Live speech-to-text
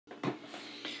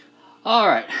All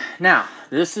right, now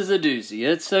this is a doozy.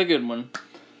 It's a good one.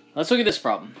 Let's look at this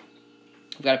problem.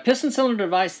 We've got a piston cylinder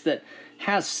device that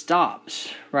has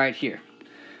stops right here.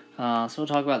 So we'll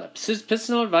talk about that. Piston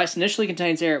cylinder device initially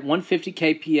contains air at 150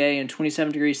 kPa and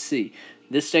 27 degrees C.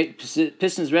 This state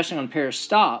piston is resting on a pair of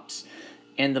stops,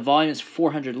 and the volume is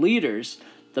 400 liters.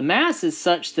 The mass is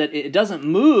such that it doesn't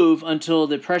move until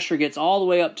the pressure gets all the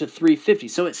way up to 350.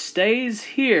 So it stays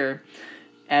here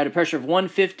at a pressure of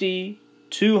 150,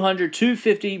 200,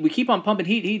 250. We keep on pumping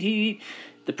heat.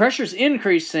 The pressure is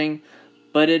increasing,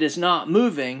 but it is not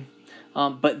moving.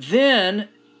 But then,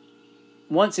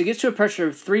 once it gets to a pressure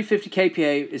of 350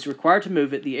 kPa, it's required to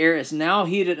move it. The air is now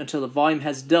heated until the volume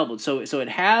has doubled. So it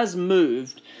has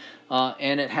moved,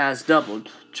 and it has doubled.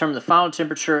 Determine the final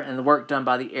temperature and the work done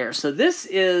by the air. So this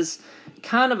is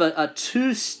kind of a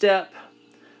two-step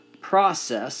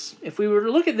process. If we were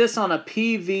to look at this on a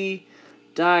PV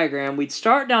diagram, we'd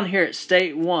start down here at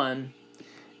state 1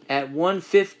 at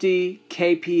 150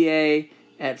 kPa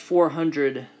at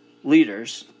 400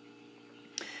 liters.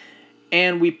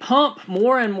 And we pump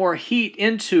more and more heat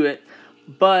into it,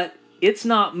 but it's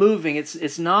not moving.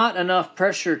 It's not enough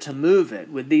pressure to move it.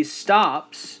 With these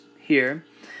stops here,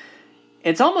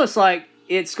 it's almost like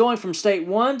it's going from state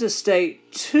 1 to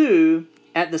state 2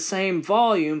 at the same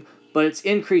volume, but it's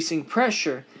increasing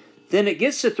pressure. Then it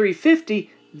gets to 350,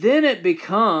 then it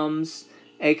becomes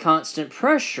a constant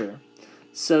pressure.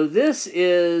 So this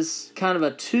is kind of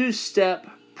a two-step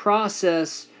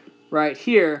process right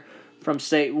here, from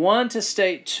state 1 to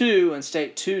state 2 and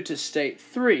state 2 to state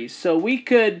 3. So we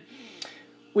could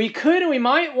and we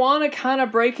might want to kind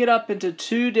of break it up into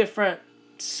two different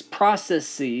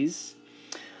processes.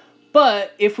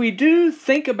 But if we do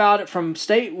think about it from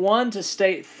state 1 to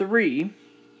state 3,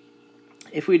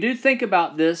 if we do think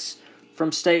about this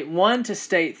from state 1 to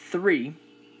state 3,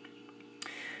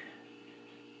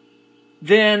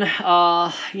 then,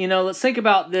 let's think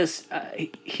about this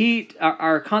heat,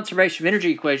 our conservation of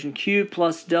energy equation, Q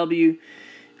plus W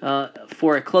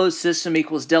for a closed system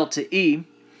equals delta E.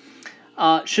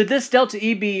 Should this delta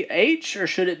E be H or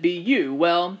should it be U?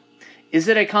 Well, is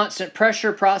it a constant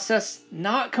pressure process?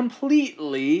 Not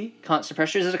completely constant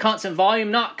pressure. Is it a constant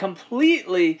volume? Not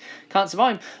completely constant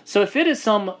volume. So if it is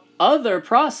some other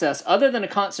process other than a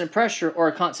constant pressure or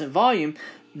a constant volume,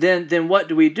 then what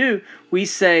do? We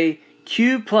say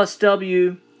Q plus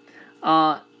W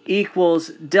equals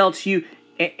delta U,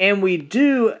 and we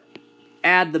do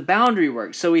add the boundary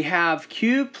work. So we have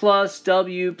Q plus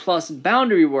W plus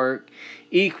boundary work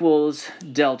equals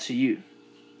delta U.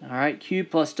 All right, Q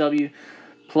plus W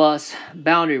plus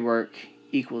boundary work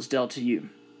equals delta U.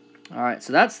 All right,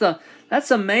 so that's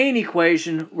the main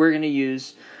equation we're going to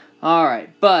use. All right,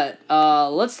 but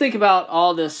let's think about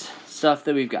all this stuff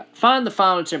that we've got. Find the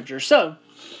final temperature. So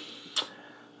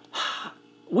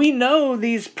we know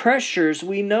these pressures,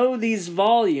 we know these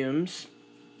volumes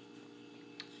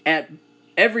at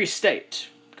every state,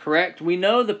 correct? We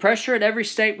know the pressure at every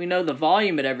state, we know the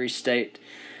volume at every state.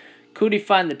 Could we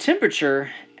find the temperature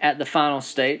at the final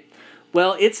state?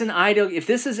 Well, it's an ideal. If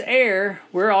this is air,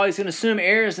 we're always going to assume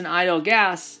air is an ideal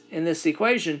gas in this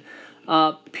equation.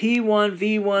 P1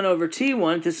 V1 over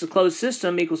T1, if this is a closed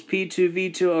system, equals P2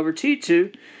 V2 over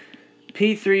T2,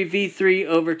 P3 V3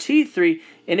 over T3.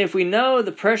 And if we know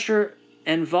the pressure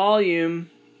and volume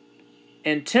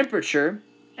and temperature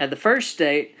at the first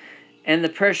state and the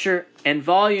pressure and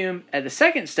volume at the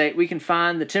second state, we can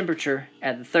find the temperature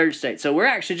at the third state. So we're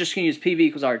actually just going to use PV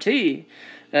equals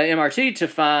MRT to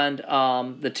find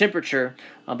the temperature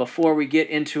before we get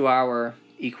into our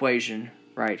equation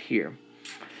right here.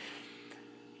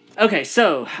 Okay,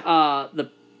 so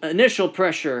the initial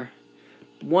pressure,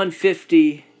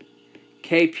 150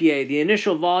 kPa. The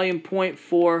initial volume,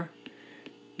 0.4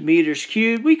 meters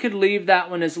cubed. We could leave that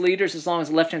one as liters as long as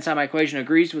the left-hand side of my equation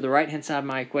agrees with the right-hand side of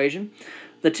my equation.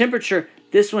 The temperature,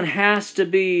 this one has to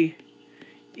be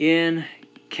in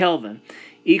Kelvin,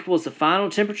 equals the final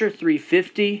temperature,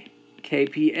 350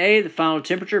 kPa. The final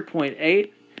temperature,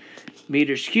 0.8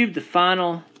 meters cubed. The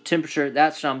final temperature,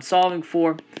 that's what I'm solving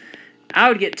for. I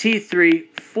would get T3,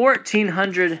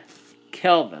 1400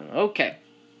 Kelvin. Okay,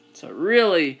 so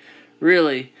really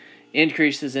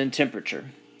increases in temperature.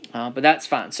 But that's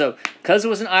fine. So because it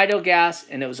was an ideal gas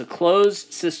and it was a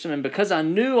closed system, and because I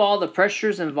knew all the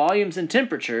pressures and volumes and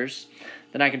temperatures,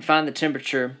 then I can find the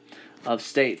temperature of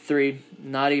state 3,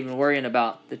 not even worrying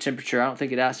about the temperature. I don't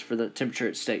think it asked for the temperature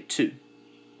at state 2.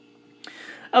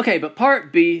 Okay, but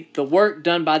part B, the work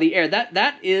done by the air,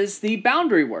 that is the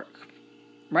boundary work,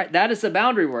 right? That is the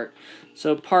boundary work.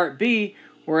 So part B,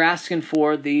 we're asking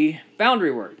for the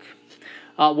boundary work.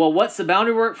 Well, what's the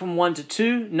boundary work from 1 to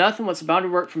 2? Nothing. What's the boundary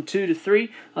work from 2 to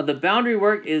 3? The boundary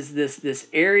work is this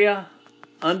area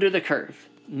under the curve.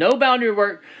 No boundary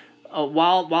work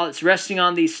while it's resting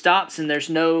on these stops and there's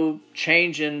no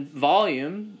change in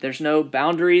volume. There's no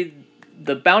boundary.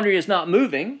 The boundary is not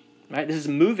moving. Right? This is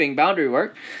moving boundary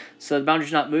work. So the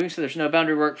boundary's not moving, so there's no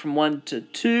boundary work from 1 to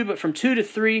 2. But from 2 to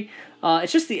 3,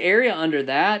 it's just the area under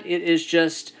that. It is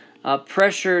just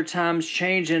pressure times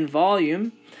change in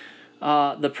volume.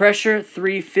 The pressure,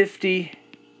 350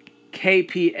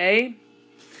 kPa.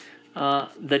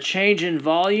 The change in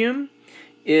volume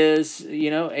is,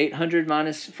 800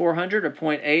 minus 400, or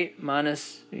 0.8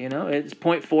 minus, it's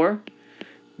 0.4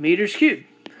 meters cubed.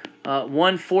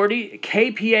 140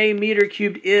 kPa meter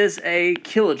cubed is a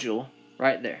kilojoule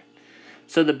right there.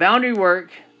 So the boundary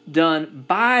work done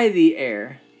by the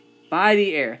air,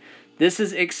 this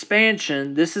is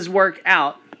expansion, this is work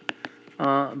out,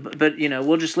 but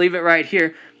we'll just leave it right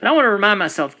here. But I want to remind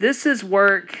myself, this is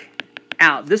work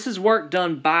out. This is work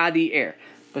done by the air,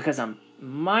 because I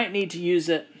might need to use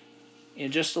it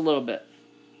in just a little bit.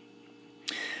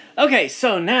 Okay,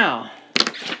 so now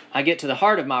I get to the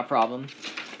heart of my problem,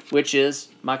 which is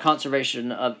my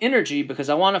conservation of energy, because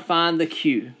I want to find the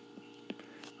Q.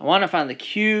 I want to find the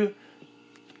Q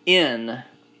in,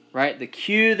 right? The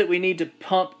Q that we need to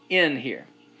pump in here.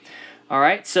 All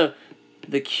right, so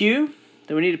the Q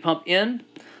that we need to pump in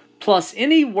plus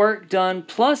any work done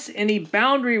plus any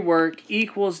boundary work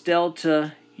equals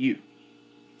delta U.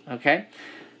 Okay?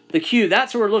 The Q,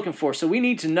 that's what we're looking for, so we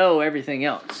need to know everything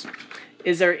else.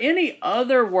 Is there any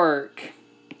other work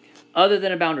other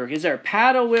than a boundary work? Is there a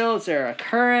paddle wheel? Is there a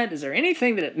current? Is there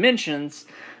anything that it mentions?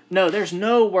 No, there's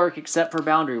no work except for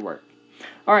boundary work.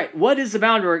 All right, what is the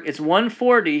boundary work? It's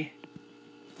 140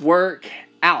 work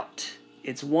out.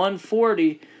 It's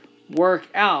 140 work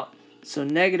out, so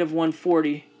negative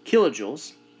 140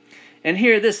 kilojoules. And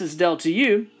here, this is delta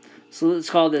U, so let's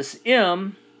call this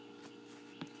M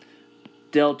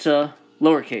delta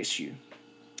lowercase u.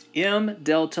 M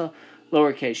delta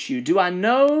lowercase u. Do I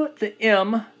know the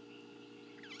M?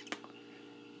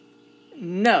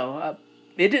 No,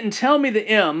 it didn't tell me the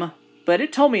M, but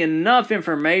it told me enough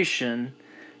information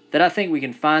that I think we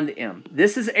can find the M.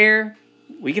 This is air.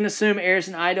 We can assume air is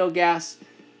an ideal gas.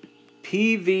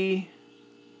 PV,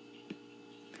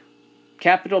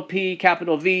 capital P,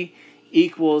 capital V,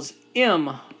 equals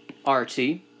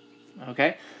MRT.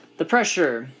 Okay. The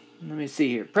pressure, let me see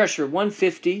here. Pressure,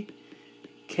 150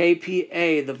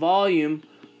 kPa. The volume,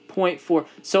 0.4.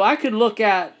 So I could look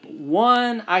at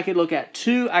 1, I could look at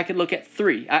 2, I could look at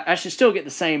 3. I should still get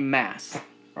the same mass,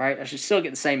 right? I should still get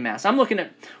the same mass. I'm looking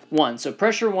at 1. So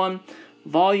pressure 1,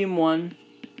 volume 1.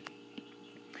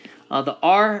 The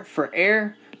R for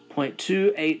air,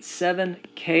 0.287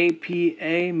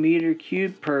 kPa meter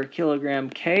cubed per kilogram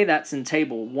K. That's in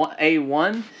table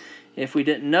A1. If we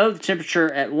didn't know, the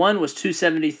temperature at 1 was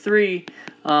 273,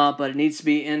 but it needs to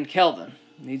be in Kelvin.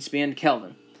 It needs to be in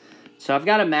Kelvin. So I've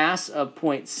got a mass of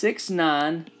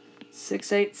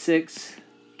 0.69686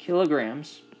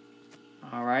 kilograms.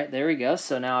 All right, there we go.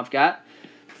 So now I've got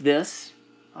this.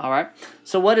 All right.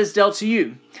 So what is delta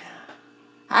U?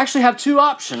 I actually have two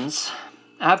options.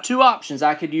 I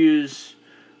could use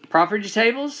property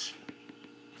tables,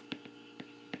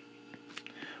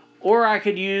 or I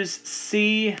could use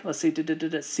CV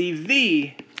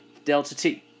delta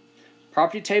T.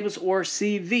 Property tables or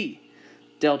CV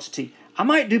delta T. I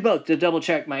might do both to double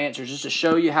check my answers, just to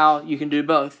show you how you can do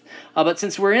both. But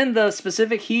since we're in the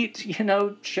specific heat,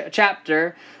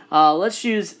 chapter, let's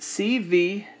use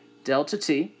CV delta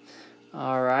T.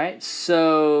 All right,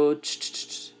 so,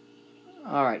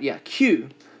 all right, yeah, Q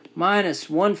minus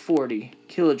 140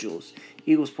 kilojoules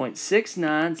equals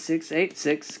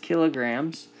 0.69686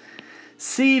 kilograms.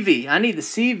 CV, I need the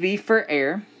CV for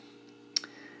air.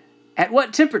 At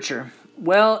what temperature?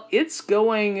 Well, it's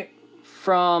going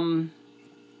from,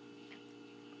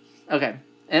 okay,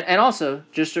 and also,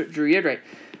 just to reiterate,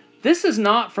 this is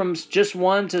not from just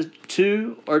 1 to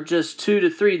 2 or just 2 to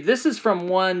 3. This is from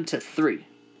 1 to 3.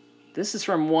 This is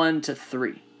from 1 to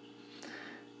 3.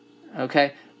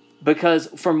 Okay? Because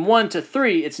from 1 to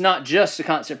 3, it's not just a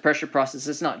constant pressure process.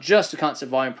 It's not just a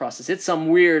constant volume process. It's some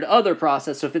weird other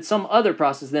process. So if it's some other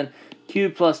process, then Q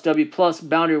plus W plus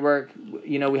boundary work,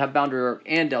 we have boundary work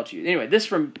and delta U. Anyway, this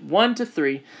from 1 to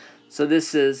 3. So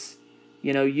this is,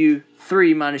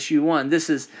 U3 minus U1. This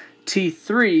is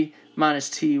T3 minus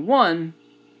T1.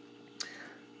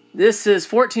 This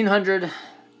is 1400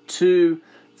 to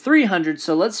 300.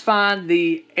 So let's find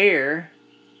the air.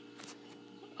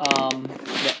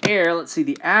 Let's see,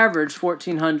 the average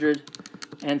 1400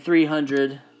 and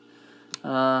 300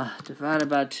 divided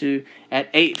by 2 at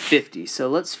 850. So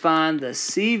let's find the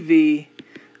CV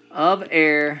of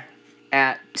air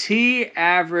at T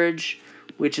average,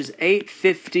 which is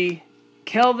 850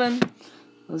 Kelvin.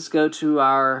 Let's go to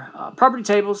our property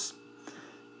tables.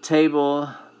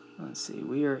 Let's see,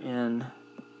 we are in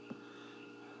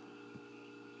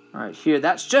right here.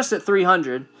 That's just at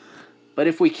 300. But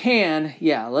if we can,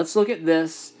 yeah, let's look at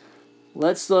this.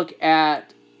 Let's look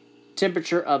at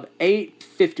temperature of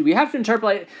 850. We have to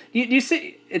interpolate. You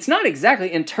see, it's not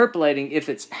exactly interpolating if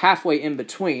it's halfway in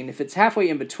between. If it's halfway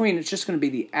in between, it's just going to be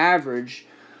the average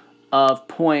of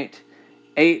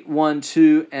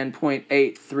 0.812 and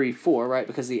 0.834, right?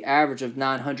 Because the average of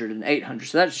 900 and 800.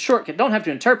 So that's a shortcut. Don't have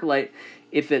to interpolate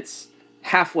if it's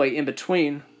halfway in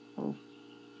between. Oh,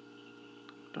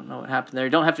 don't know what happened there. You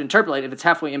don't have to interpolate if it's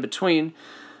halfway in between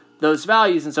those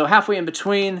values. And so halfway in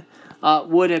between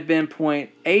would have been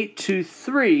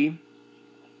 0.823.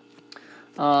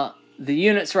 The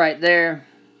units right there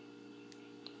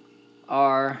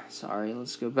are, sorry,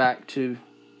 let's go back to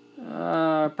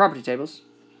property tables.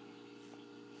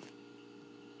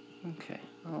 Okay,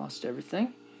 I lost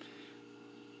everything.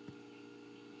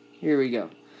 Here we go.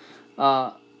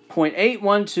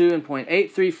 0.812 and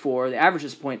 0.834. The average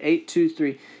is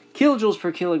 0.823 kilojoules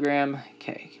per kilogram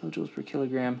K. Kilojoules per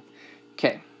kilogram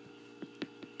K.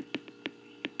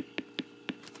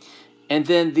 And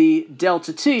then the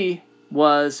delta T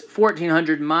was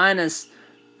 1400 minus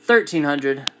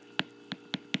 1300,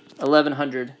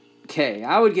 1100 K.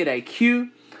 I would get a Q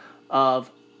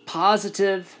of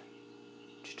positive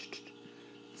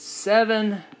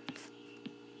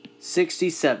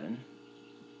 767.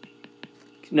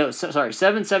 No, sorry,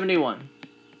 771.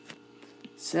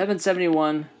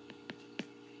 771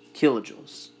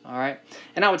 kilojoules. All right,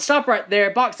 and I would stop right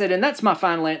there, box that in. That's my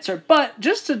final answer. But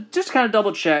just kind of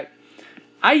double check,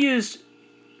 I used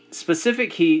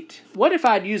specific heat. What if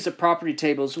I'd used the property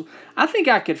tables? I think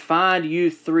I could find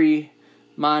U3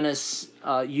 minus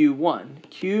U1.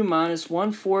 Q minus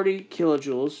 140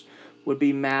 kilojoules would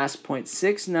be mass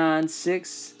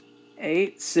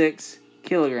 0.69686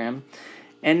 kilogram.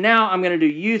 And now I'm going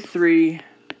to do U3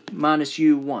 minus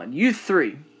U1.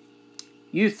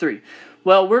 U3.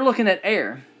 Well, we're looking at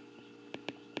air.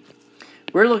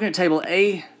 We're looking at table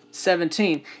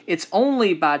A17. It's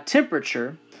only by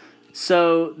temperature.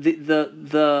 So the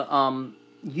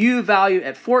U value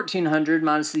at 1400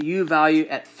 minus the U value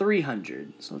at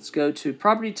 300. So let's go to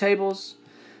property tables.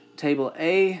 Table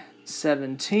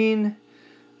A17.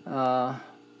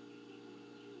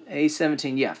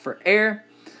 A17, yeah, for air.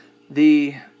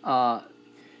 The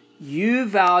U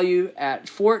value at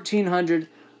 1400,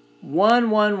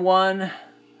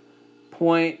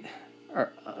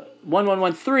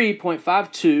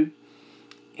 1113.52,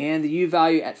 and the U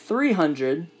value at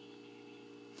 300,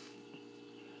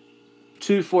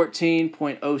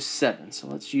 214.07. So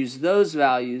let's use those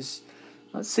values.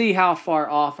 Let's see how far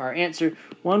off our answer.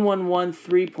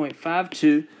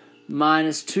 1113.52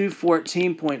 minus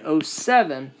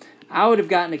 214.07. I would have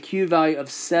gotten a Q value of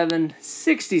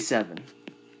 767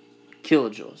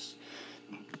 kilojoules.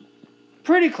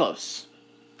 Pretty close.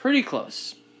 Pretty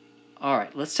close. All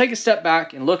right, let's take a step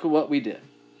back and look at what we did.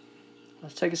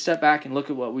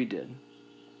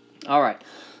 All right.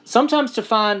 Sometimes to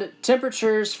find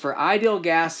temperatures for ideal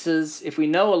gases, if we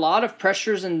know a lot of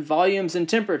pressures and volumes and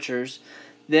temperatures,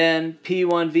 then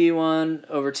P1 V1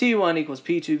 over T1 equals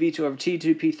P2 V2 over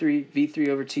T2, P3 V3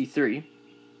 over T3.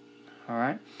 All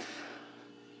right.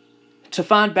 To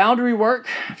find boundary work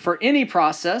for any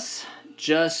process,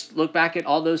 just look back at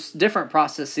all those different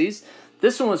processes.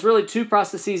 This one was really two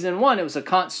processes in one. It was a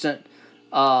constant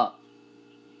volume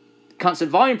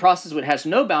process, which has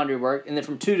no boundary work, and then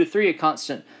from 2 to 3, a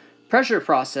constant pressure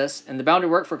process. And the boundary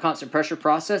work for constant pressure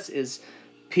process is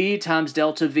P times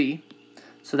delta V.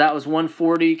 So that was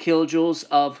 140 kilojoules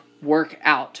of work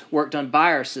done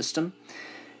by our system.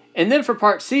 And then for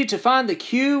part C, to find the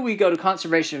Q, we go to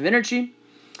conservation of energy.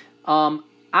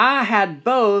 I had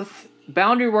both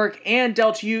boundary work and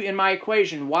delta U in my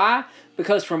equation. Why?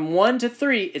 Because from 1 to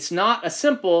 3, it's not a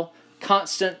simple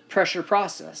constant pressure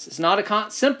process. It's not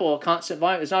a simple constant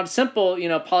volume. It's not a simple,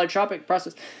 polytropic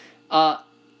process.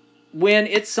 When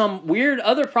it's some weird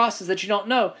other process that you don't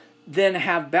know, then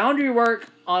have boundary work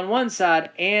on one side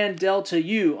and delta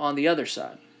U on the other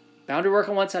side. Boundary work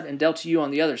on one side and delta U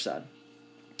on the other side.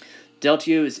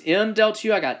 Delta U is M delta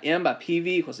U. I got M by PV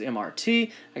equals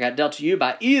MRT. I got delta U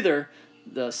by either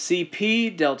the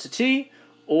CP delta T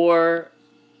or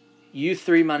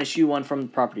U3 minus U1 from the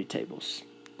property tables.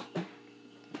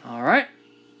 All right.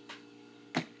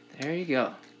 There you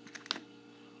go.